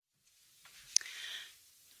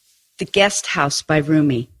The Guest House by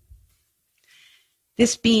Rumi.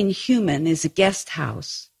 This being human is a guest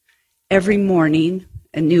house. Every morning,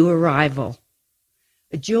 a new arrival.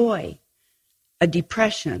 A joy, a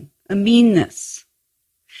depression, a meanness.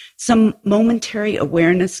 Some momentary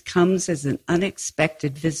awareness comes as an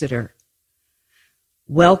unexpected visitor.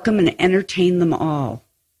 Welcome and entertain them all.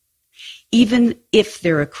 Even if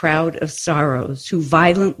they're a crowd of sorrows who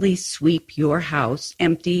violently sweep your house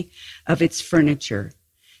empty of its furniture,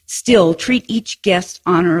 still treat each guest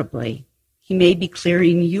honorably. He may be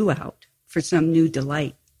clearing you out for some new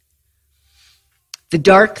delight. The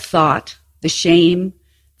dark thought, the shame,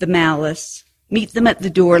 the malice, meet them at the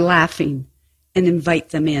door laughing and invite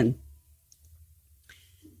them in.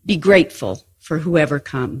 Be grateful for whoever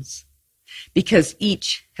comes, because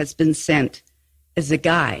each has been sent as a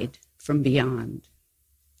guide from beyond.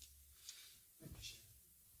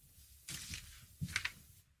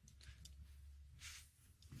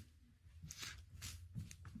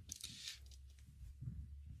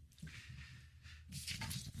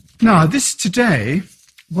 Now, this today,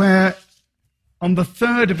 we're on the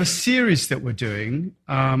third of a series that we're doing.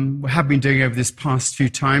 We have been doing over this past few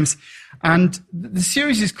times. And the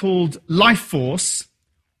series is called Life Force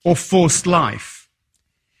or Forced Life.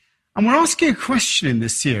 And we're asking a question in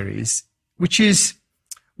this series, which is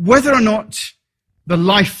whether or not the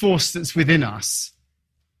life force that's within us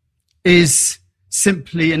is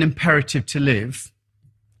simply an imperative to live,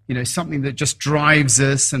 something that just drives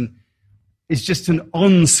us and is just an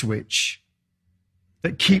on switch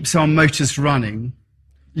that keeps our motors running,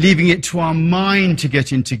 leaving it to our mind to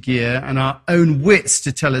get into gear and our own wits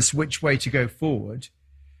to tell us which way to go forward.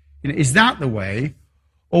 Is that the way?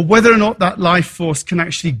 Or whether or not that life force can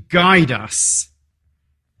actually guide us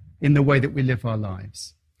in the way that we live our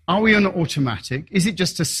lives. Are we on automatic? Is it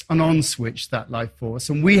just an on switch, that life force,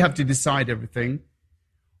 and we have to decide everything?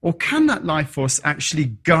 Or can that life force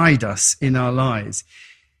actually guide us in our lives?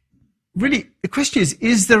 Really, the question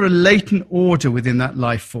is there a latent order within that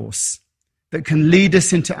life force that can lead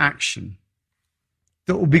us into action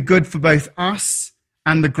that will be good for both us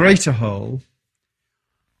and the greater whole?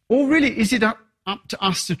 Or really, is it up to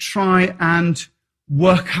us to try and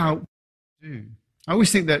work out what to do? I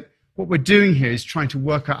always think that what we're doing here is trying to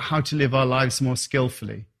work out how to live our lives more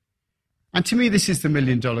skillfully. And to me, this is the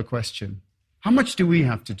million-dollar question. How much do we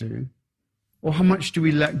have to do? Or how much do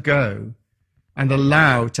we let go and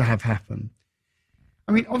allow to have happen?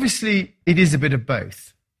 I mean, obviously, it is a bit of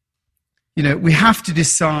both. We have to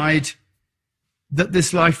decide that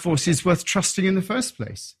this life force is worth trusting in the first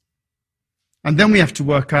place. And then we have to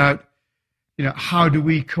work out, how do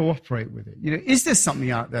we cooperate with it? Is there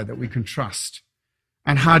something out there that we can trust?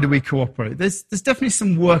 And how do we cooperate? There's definitely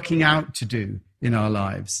some working out to do in our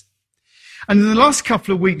lives. And in the last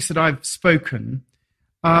couple of weeks that I've spoken,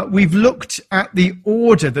 we've looked at the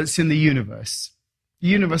order that's in the universe. The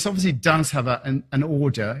universe obviously does have an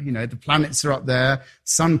order. The planets are up there,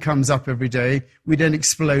 sun comes up every day, we then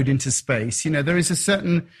explode into space. There is a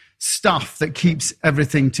certain stuff that keeps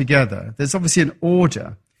everything together. There's obviously an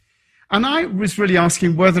order. And I was really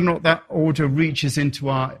asking whether or not that order reaches into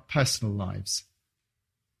our personal lives.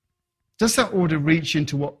 Does that order reach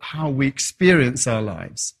into how we experience our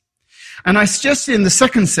lives? And I suggested in the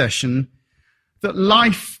second session that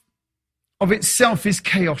life of itself is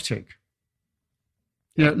chaotic.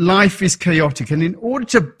 Life is chaotic. And in order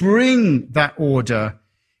to bring that order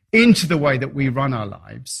into the way that we run our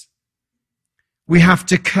lives, we have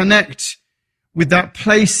to connect with that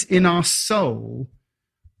place in our soul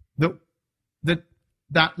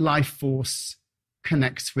that life force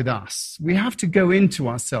connects with us. We have to go into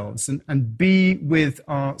ourselves and be with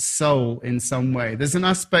our soul in some way. There's an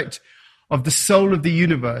aspect of the soul of the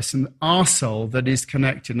universe and our soul that is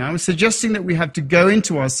connected. Now, I'm suggesting that we have to go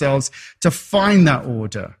into ourselves to find that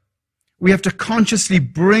order. We have to consciously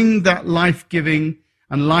bring that life-giving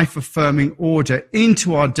and life-affirming order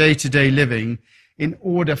into our day-to-day living in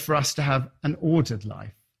order for us to have an ordered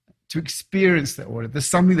life, to experience that order. There's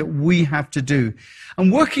something that we have to do.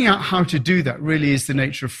 And working out how to do that really is the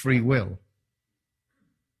nature of free will.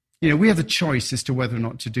 We have a choice as to whether or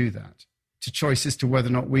not to do that. It's a choice as to whether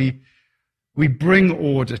or not we bring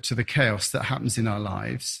order to the chaos that happens in our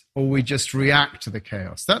lives, or we just react to the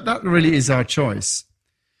chaos. That really is our choice.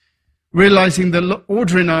 Realizing the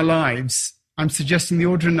order in our lives, I'm suggesting the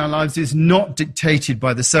order in our lives is not dictated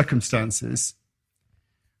by the circumstances,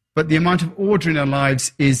 but the amount of order in our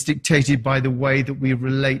lives is dictated by the way that we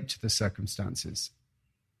relate to the circumstances.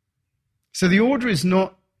 So the order is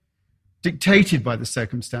not dictated by the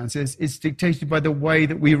circumstances, it's dictated by the way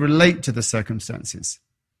that we relate to the circumstances.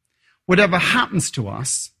 Whatever happens to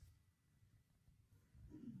us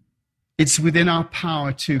it's within our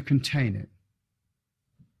power to contain it.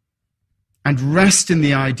 And rest in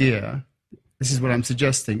the idea, this is what I'm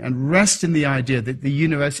suggesting, and rest in the idea that the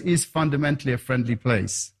universe is fundamentally a friendly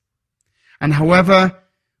place. And however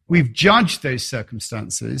we've judged those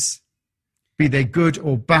circumstances, be they good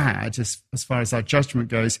or bad, as far as our judgment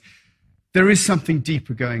goes, there is something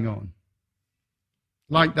deeper going on.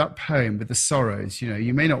 Like that poem with the sorrows,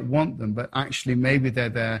 you may not want them, but actually maybe they're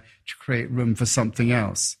there to create room for something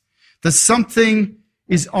else. There's something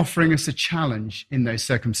is offering us a challenge in those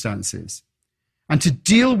circumstances. And to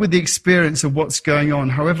deal with the experience of what's going on,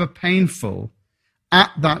 however painful,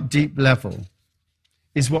 at that deep level,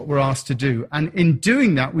 is what we're asked to do. And in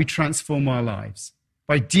doing that, we transform our lives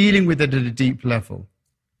by dealing with it at a deep level.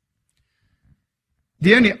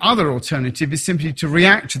 The only other alternative is simply to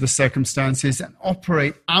react to the circumstances and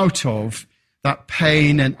operate out of that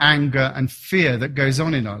pain and anger and fear that goes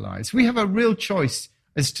on in our lives. We have a real choice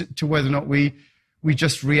as to whether or not we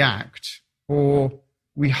just react or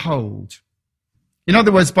we hold. In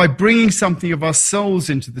other words, by bringing something of our souls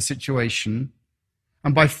into the situation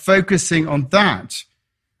and by focusing on that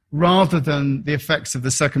rather than the effects of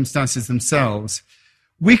the circumstances themselves,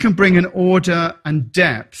 we can bring an order and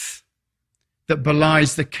depth that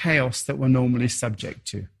belies the chaos that we're normally subject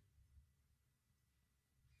to.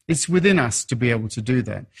 It's within us to be able to do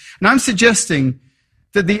that. And I'm suggesting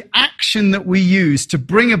that the action that we use to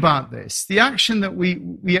bring about this, the action that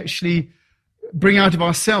we actually bring out of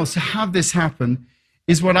ourselves to have this happen,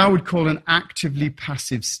 is what I would call an actively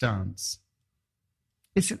passive stance.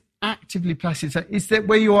 It's an actively passive stance. It's that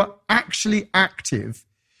where you are actually active,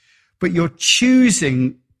 but you're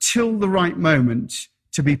choosing till the right moment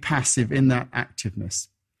to be passive in that activeness.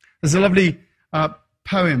 There's a lovely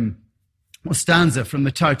poem or stanza from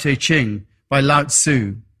the Tao Te Ching by Lao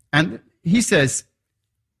Tzu. And he says,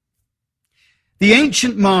 "The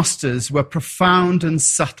ancient masters were profound and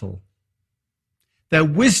subtle. Their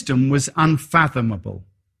wisdom was unfathomable.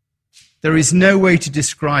 There is no way to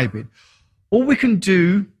describe it. All we can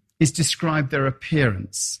do is describe their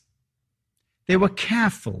appearance. They were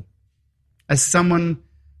careful as someone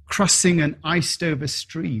crossing an iced-over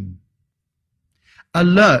stream,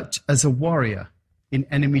 alert as a warrior in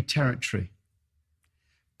enemy territory,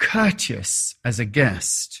 courteous as a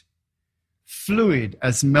guest, fluid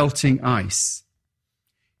as melting ice,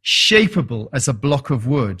 shapeable as a block of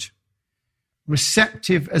wood,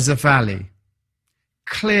 receptive as a valley,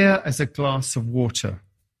 clear as a glass of water.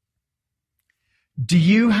 Do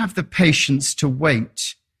you have the patience to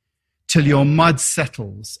wait till your mud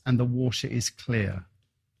settles and the water is clear?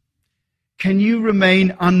 Can you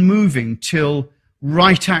remain unmoving till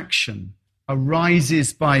right action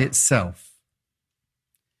arises by itself?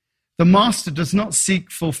 The master does not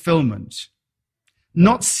seek fulfillment.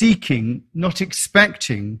 Not seeking, not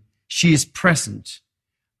expecting, she is present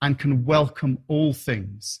and can welcome all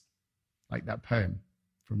things." Like that poem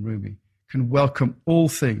from Rumi. Can welcome all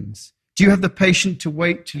things. Do you have the patience to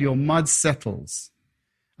wait till your mud settles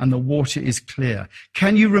and the water is clear?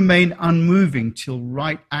 Can you remain unmoving till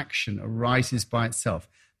right action arises by itself?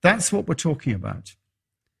 That's what we're talking about.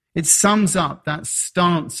 It sums up that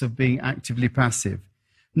stance of being actively passive.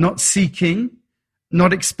 Not seeking,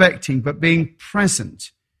 not expecting, but being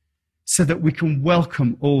present so that we can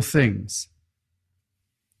welcome all things.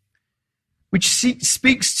 Which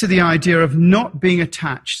speaks to the idea of not being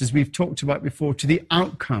attached, as we've talked about before, to the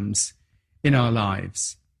outcomes in our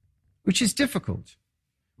lives, which is difficult.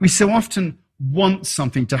 We so often want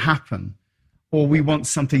something to happen, or we want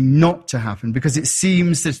something not to happen, because it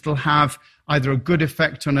seems that it'll have either a good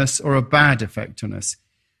effect on us or a bad effect on us.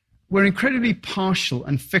 We're incredibly partial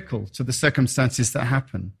and fickle to the circumstances that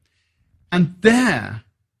happen. And there,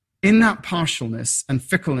 in that partialness and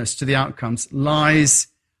fickleness to the outcomes, lies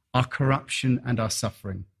our corruption and our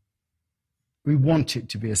suffering. We want it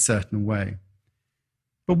to be a certain way.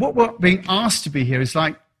 But what we're being asked to be here is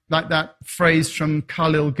like that phrase from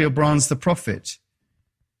Khalil Gibran's The Prophet.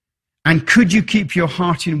 And could you keep your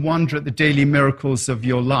heart in wonder at the daily miracles of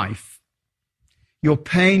your life? Your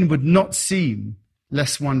pain would not seem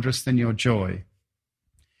less wondrous than your joy.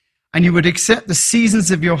 And you would accept the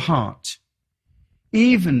seasons of your heart,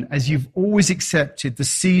 even as you've always accepted the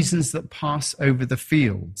seasons that pass over the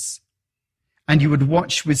fields. And you would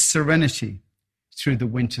watch with serenity through the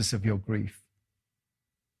winters of your grief.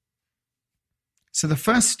 So the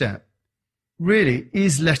first step really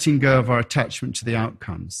is letting go of our attachment to the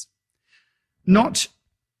outcomes. Not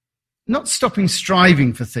stopping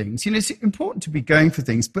striving for things. It's important to be going for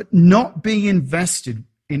things, but not being invested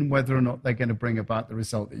in whether or not they're going to bring about the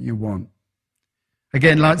result that you want.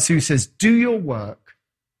 Again, Lao Tzu says, do your work,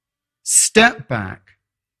 step back,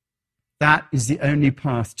 That is the only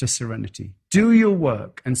path to serenity. Do your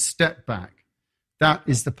work and step back. That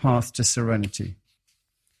is the path to serenity.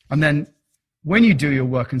 And then when you do your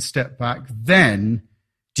work and step back, then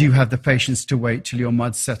do you have the patience to wait till your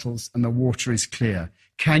mud settles and the water is clear?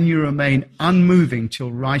 Can you remain unmoving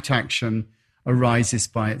till right action arises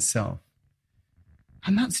by itself?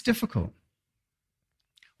 And that's difficult.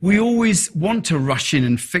 We always want to rush in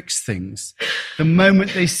and fix things the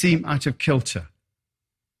moment they seem out of kilter.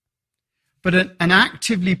 But an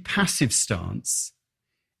actively passive stance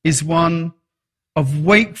is one of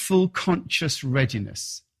wakeful, conscious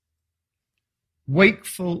readiness.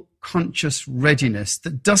 Wakeful, conscious readiness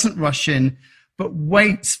that doesn't rush in, but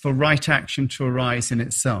waits for right action to arise in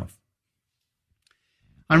itself.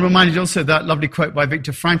 I'm reminded also of that lovely quote by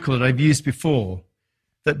Viktor Frankl that I've used before,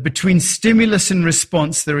 that between stimulus and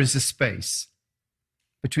response, there is a space.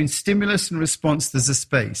 Between stimulus and response, there's a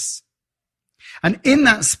space. And in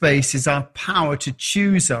that space is our power to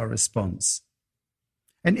choose our response.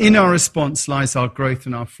 And in our response lies our growth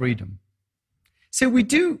and our freedom. So we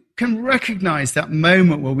can recognize that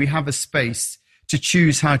moment where we have a space to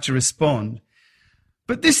choose how to respond.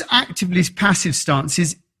 But this actively passive stance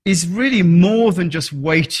is really more than just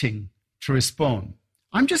waiting to respond.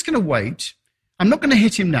 I'm just going to wait. I'm not going to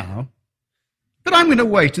hit him now, but I'm going to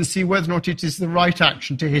wait and see whether or not it is the right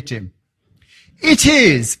action to hit him. It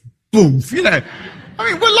is. Boom. We're like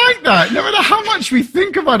that. No matter how much we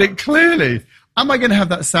think about it clearly. Am I going to have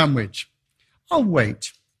that sandwich? I'll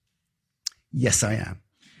wait. Yes, I am.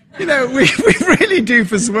 We really do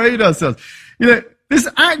persuade ourselves. This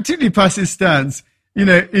actively passive stance,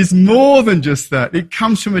 is more than just that. It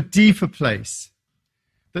comes from a deeper place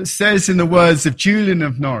that says, in the words of Julian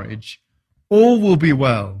of Norwich, all will be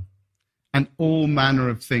well and all manner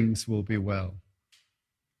of things will be well.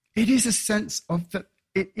 It is a sense of that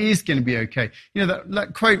it is going to be okay.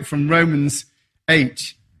 That quote from Romans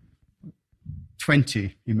 8:20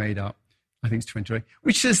 you made up, I think it's 20,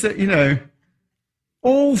 which says that,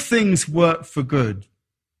 all things work for good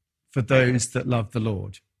for those that love the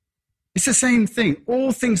Lord. It's the same thing.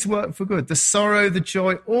 All things work for good. The sorrow, the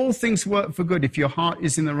joy, all things work for good if your heart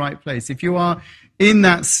is in the right place. If you are in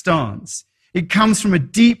that stance, it comes from a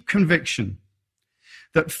deep conviction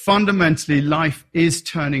that fundamentally life is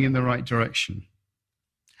turning in the right direction.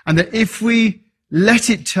 And that if we let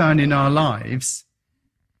it turn in our lives,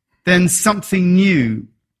 then something new,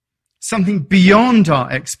 something beyond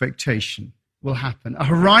our expectation will happen. A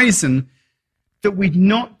horizon that we'd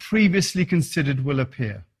not previously considered will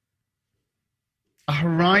appear. A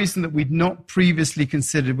horizon that we'd not previously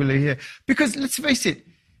considered will appear. Because let's face it,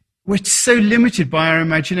 we're so limited by our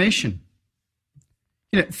imagination.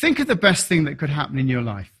 Think of the best thing that could happen in your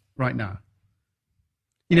life right now.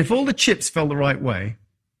 If all the chips fell the right way,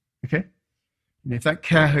 okay? If that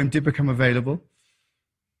care home did become available,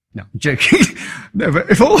 no, I'm joking. No,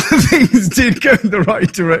 but if all the things did go in the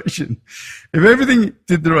right direction, if everything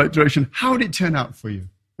did the right direction, how would it turn out for you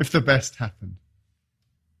if the best happened?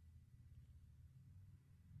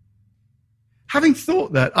 Having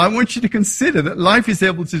thought that, I want you to consider that life is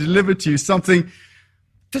able to deliver to you something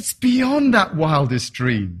that's beyond that wildest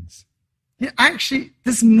dreams. Actually,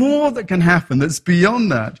 there's more that can happen that's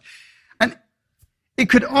beyond that. And it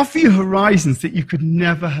could offer you horizons that you could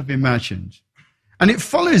never have imagined. And it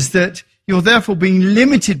follows that you're therefore being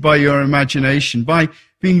limited by your imagination, by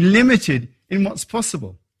being limited in what's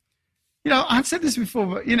possible. I've said this before,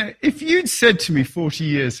 but, if you'd said to me 40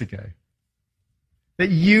 years ago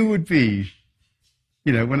that you would be,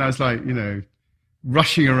 when I was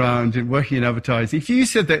rushing around and working in advertising, if you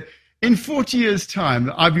said that in 40 years' time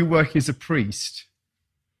that I'd be working as a priest,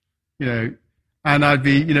 and I'd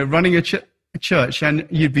be, running a church, and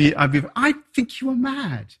I'd be, I think you were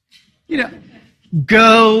mad.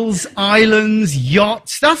 Girls, islands,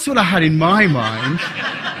 yachts, that's what I had in my mind.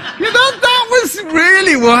 That was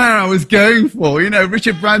really where I was going for.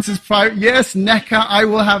 Richard Branson's private, yes, Necker, I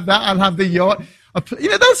will have that, I'll have the yacht.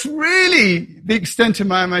 That's really the extent of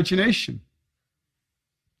my imagination.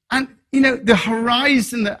 And, the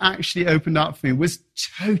horizon that actually opened up for me was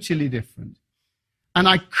totally different. And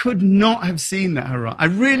I could not have seen that horizon. I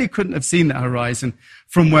really couldn't have seen that horizon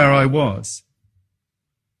from where I was.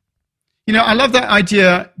 I love that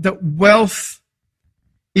idea that wealth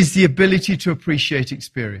is the ability to appreciate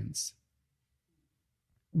experience.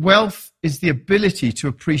 Wealth is the ability to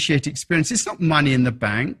appreciate experience. It's not money in the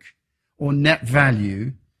bank or net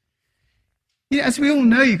value. As we all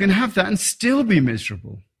know, you can have that and still be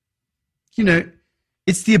miserable.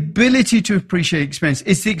 It's the ability to appreciate experience.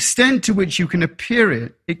 It's the extent to which you can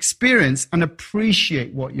experience and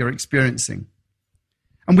appreciate what you're experiencing.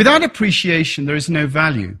 And without appreciation, there is no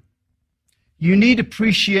value. you need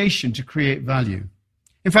appreciation to create value.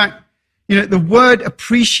 In fact, the word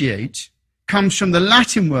appreciate comes from the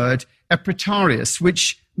Latin word epretarius,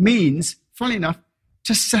 which means, funnily enough,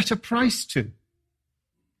 to set a price to.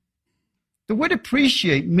 The word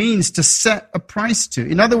appreciate means to set a price to.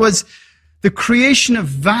 In other words, the creation of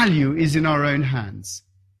value is in our own hands.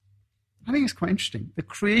 I think it's quite interesting. The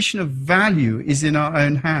creation of value is in our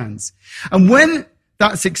own hands. And when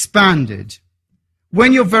that's expanded,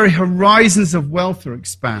 when your very horizons of wealth are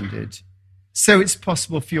expanded, so it's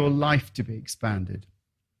possible for your life to be expanded.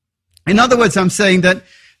 In other words, I'm saying that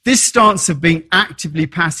this stance of being actively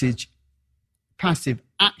passive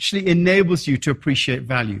actually enables you to appreciate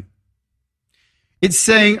value. It's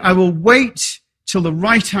saying, I will wait till the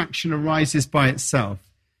right action arises by itself,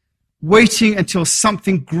 waiting until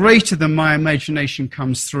something greater than my imagination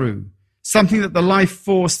comes through, something that the life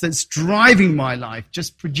force that's driving my life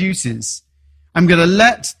just produces. I'm going to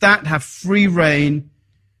let that have free rein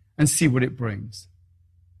and see what it brings.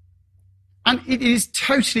 And it is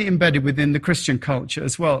totally embedded within the Christian culture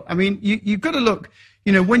as well. I mean, you've got to look,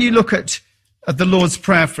 when you look at the Lord's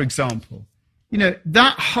Prayer, for example,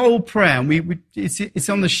 that whole prayer, and it's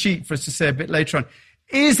on the sheet for us to say a bit later on,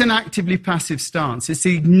 is an actively passive stance. It's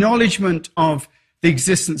the acknowledgement of the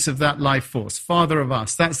existence of that life force, Father of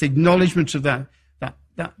us. That's the acknowledgement of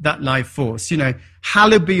that life force.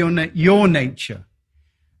 Hallowed be your nature.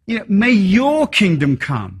 May your kingdom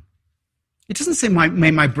come. It doesn't say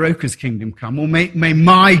may my broker's kingdom come or may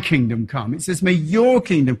my kingdom come. It says may your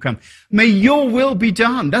kingdom come. May your will be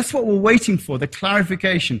done. That's what we're waiting for, the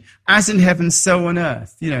clarification. As in heaven, so on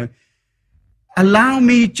earth. Allow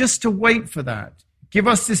me just to wait for that. Give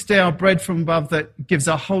us this day our bread from above that gives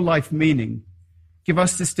our whole life meaning. Give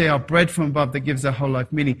us this day our bread from above that gives our whole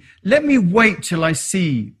life meaning. Let me wait till I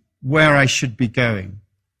see where I should be going.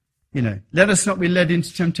 Let us not be led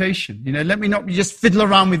into temptation. Let me not just fiddle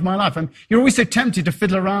around with my life. You're always so tempted to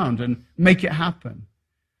fiddle around and make it happen.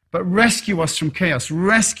 But rescue us from chaos.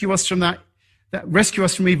 Rescue us from that rescue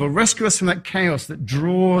us from evil. Rescue us from that chaos that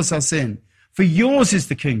draws us in. For yours is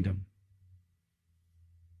the kingdom.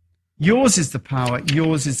 Yours is the power.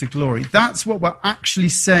 Yours is the glory. That's what we're actually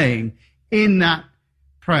saying in that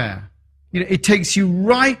prayer. It takes you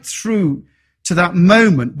right through to that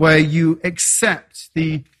moment where you accept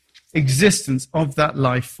the existence of that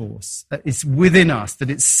life force, that it's within us, that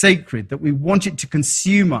it's sacred, that we want it to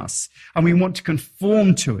consume us and we want to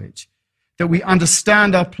conform to it, that we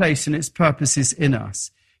understand our place and its purposes in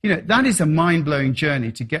us. That is a mind-blowing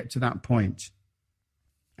journey to get to that point.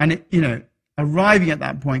 And arriving at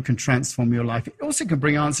that point can transform your life. It also can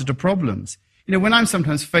bring answer to problems. When I'm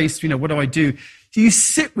sometimes faced, what do? Do you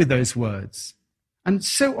sit with those words? And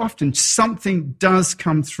so often something does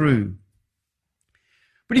come through.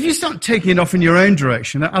 But if you start taking it off in your own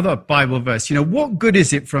direction, that other Bible verse, what good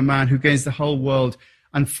is it for a man who gains the whole world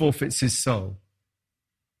and forfeits his soul?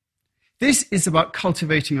 This is about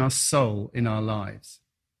cultivating our soul in our lives.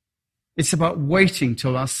 It's about waiting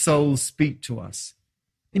till our souls speak to us.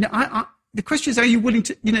 The question is, are you willing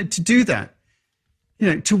to do that?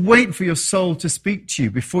 To wait for your soul to speak to you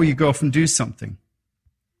before you go off and do something.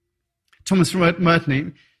 Thomas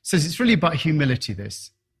Merton says it's really about humility,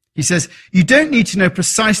 this. He says, you don't need to know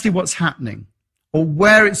precisely what's happening or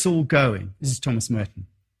where it's all going. This is Thomas Merton.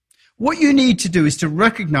 What you need to do is to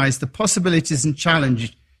recognize the possibilities and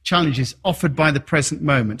challenges offered by the present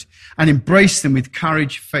moment and embrace them with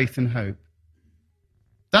courage, faith, and hope.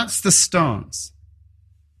 That's the stance.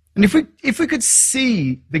 And if we could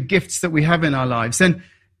see the gifts that we have in our lives, then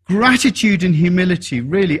gratitude and humility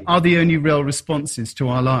really are the only real responses to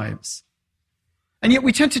our lives. And yet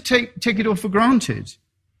we tend to take it all for granted.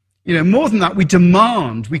 More than that, we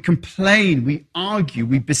demand, we complain, we argue,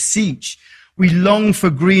 we beseech, we long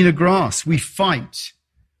for greener grass, we fight,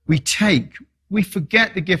 we take, we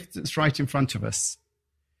forget the gift that's right in front of us.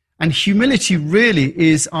 And humility really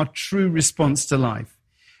is our true response to life.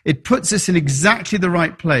 It puts us in exactly the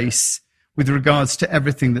right place with regards to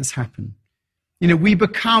everything that's happened. We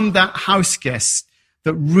become that house guest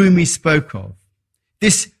that Rumi spoke of.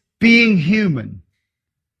 This being human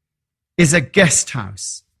is a guest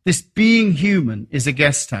house. This being human is a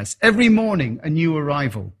guest house. Every morning, a new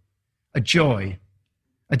arrival, a joy,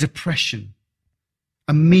 a depression,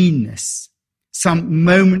 a meanness, some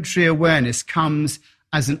momentary awareness comes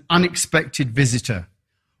as an unexpected visitor.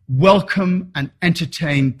 Welcome and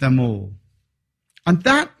entertain them all. And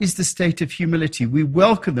that is the state of humility. We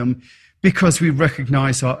welcome them because we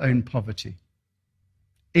recognize our own poverty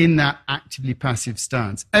in that actively passive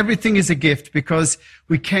stance. Everything is a gift because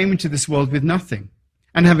we came into this world with nothing.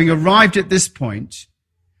 And having arrived at this point,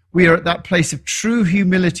 we are at that place of true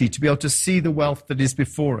humility to be able to see the wealth that is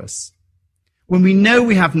before us. When we know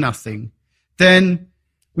we have nothing, then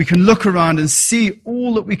we can look around and see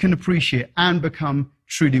all that we can appreciate and become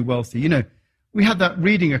truly wealthy. You know, we had that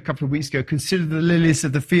reading a couple of weeks ago, consider the lilies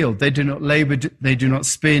of the field. They do not labor, they do not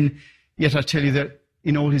spin. Yet I tell you that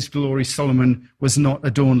in all his glory, Solomon was not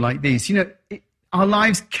adorned like these. You know, our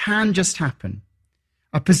lives can just happen.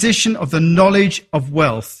 A position of the knowledge of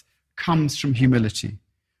wealth comes from humility,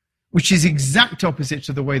 which is exact opposite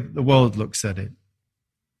to the way that the world looks at it.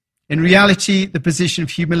 In reality, the position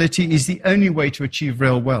of humility is the only way to achieve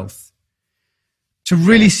real wealth. To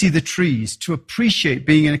really see the trees, to appreciate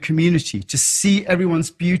being in a community, to see everyone's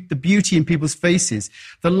beauty, the beauty in people's faces,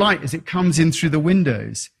 the light as it comes in through the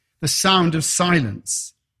windows, the sound of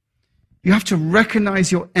silence. You have to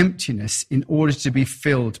recognize your emptiness in order to be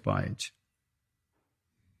filled by it.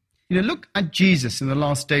 You know, look at Jesus in the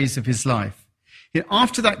last days of his life. You know,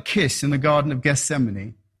 after that kiss in the Garden of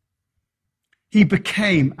Gethsemane, he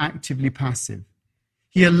became actively passive.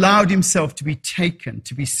 He allowed himself to be taken,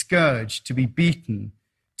 to be scourged, to be beaten,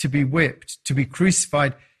 to be whipped, to be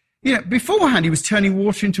crucified. You know, beforehand, he was turning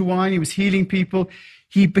water into wine. He was healing people.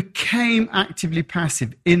 He became actively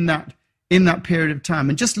passive in that period of time.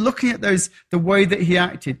 And just looking at the way that he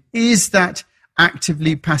acted is that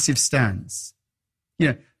actively passive stance. You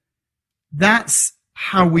know, that's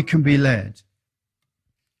how we can be led.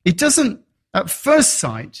 It doesn't, at first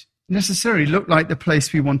sight, necessarily look like the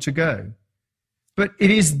place we want to go. But it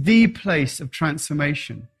is the place of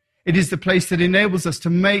transformation. It is the place that enables us to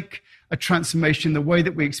make a transformation in the way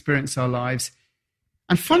that we experience our lives.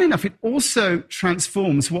 And funny enough, it also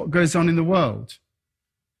transforms what goes on in the world.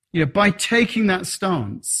 You know, by taking that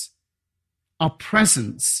stance, our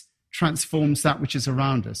presence transforms that which is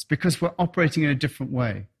around us because we're operating in a different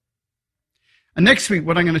way. And next week,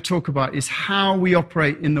 what I'm going to talk about is how we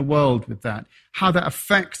operate in the world with that, how that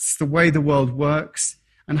affects the way the world works,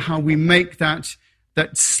 and how we make that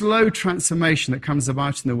slow transformation that comes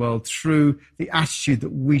about in the world through the attitude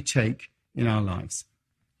that we take in our lives.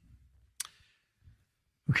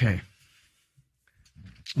 Okay.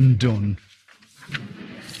 I'm done.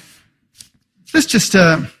 Let's just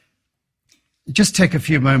take a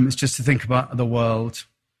few moments just to think about the world.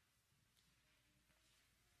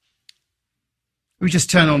 We just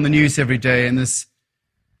turn on the news every day and there's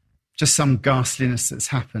just some ghastliness that's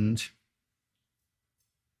happened.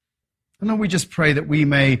 And then we just pray that we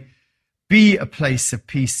may be a place of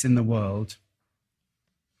peace in the world,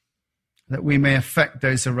 that we may affect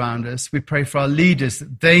those around us. We pray for our leaders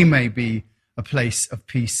that they may be a place of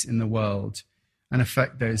peace in the world and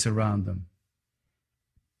affect those around them.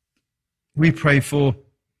 We pray for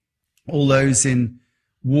all those in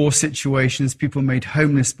war situations, people made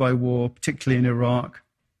homeless by war, particularly in Iraq.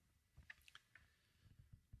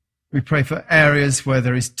 We pray for areas where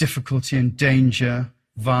there is difficulty and danger,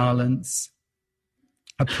 violence,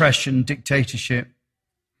 oppression, dictatorship.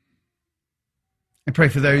 We pray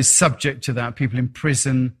for those subject to that, people in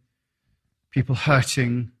prison, people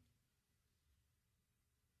hurting.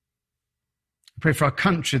 We pray for our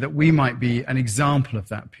country that we might be an example of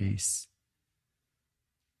that peace.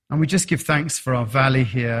 And we just give thanks for our valley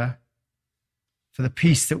here, for the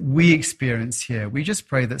peace that we experience here. We just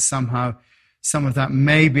pray that somehow some of that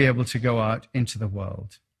may be able to go out into the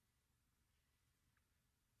world.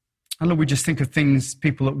 And Lord, we just think of things,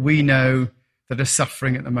 people that we know that are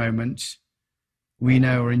suffering at the moment, we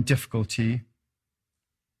know are in difficulty.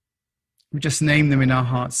 We just name them in our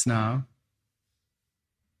hearts now.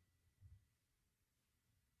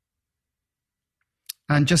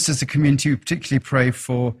 And just as a community, we particularly pray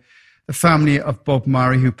for the family of Bob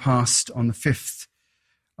Murray, who passed on the 5th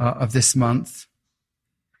of this month.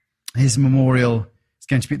 His memorial is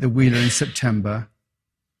going to be at the Wheeler in September.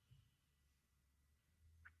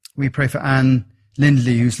 We pray for Anne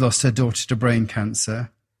Lindley, who's lost her daughter to brain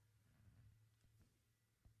cancer.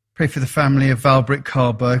 Pray for the family of Valbrick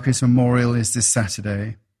Carlberg, whose memorial is this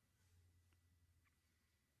Saturday.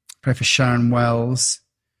 Pray for Sharon Wells,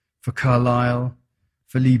 for Carlisle,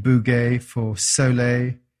 for Lee Bouguet, for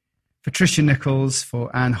Soleil, for Tricia Nichols,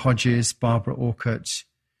 for Anne Hodges, Barbara Orcutt,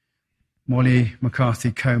 Molly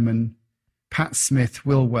McCarthy-Coman, Pat Smith,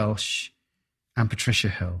 Will Welsh, and Patricia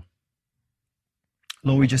Hill.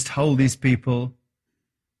 Lord, we just hold these people,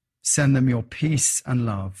 send them your peace and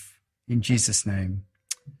love. In Jesus' name,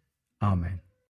 amen.